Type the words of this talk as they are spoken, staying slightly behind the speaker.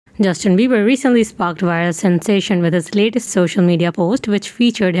Justin Bieber recently sparked viral sensation with his latest social media post, which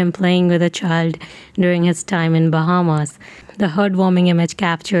featured him playing with a child during his time in Bahamas. The heartwarming image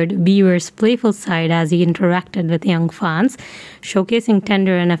captured Bieber's playful side as he interacted with young fans, showcasing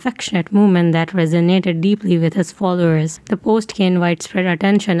tender and affectionate movement that resonated deeply with his followers. The post gained widespread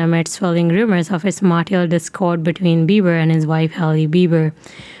attention amid swirling rumors of his marital discord between Bieber and his wife Hailey Bieber.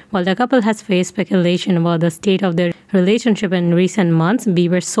 While the couple has faced speculation about the state of their relationship in recent months,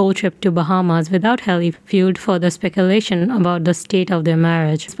 Bieber's sole trip to Bahamas without Hailey fueled further speculation about the state of their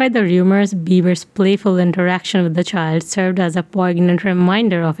marriage. Despite the rumors, Bieber's playful interaction with the child served as a poignant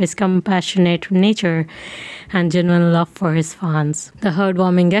reminder of his compassionate nature and genuine love for his fans. The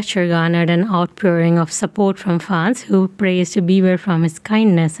heartwarming gesture garnered an outpouring of support from fans who praised Bieber for his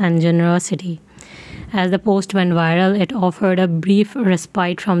kindness and generosity. As the post went viral, it offered a brief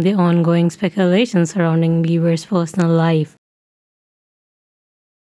respite from the ongoing speculation surrounding Bieber's personal life.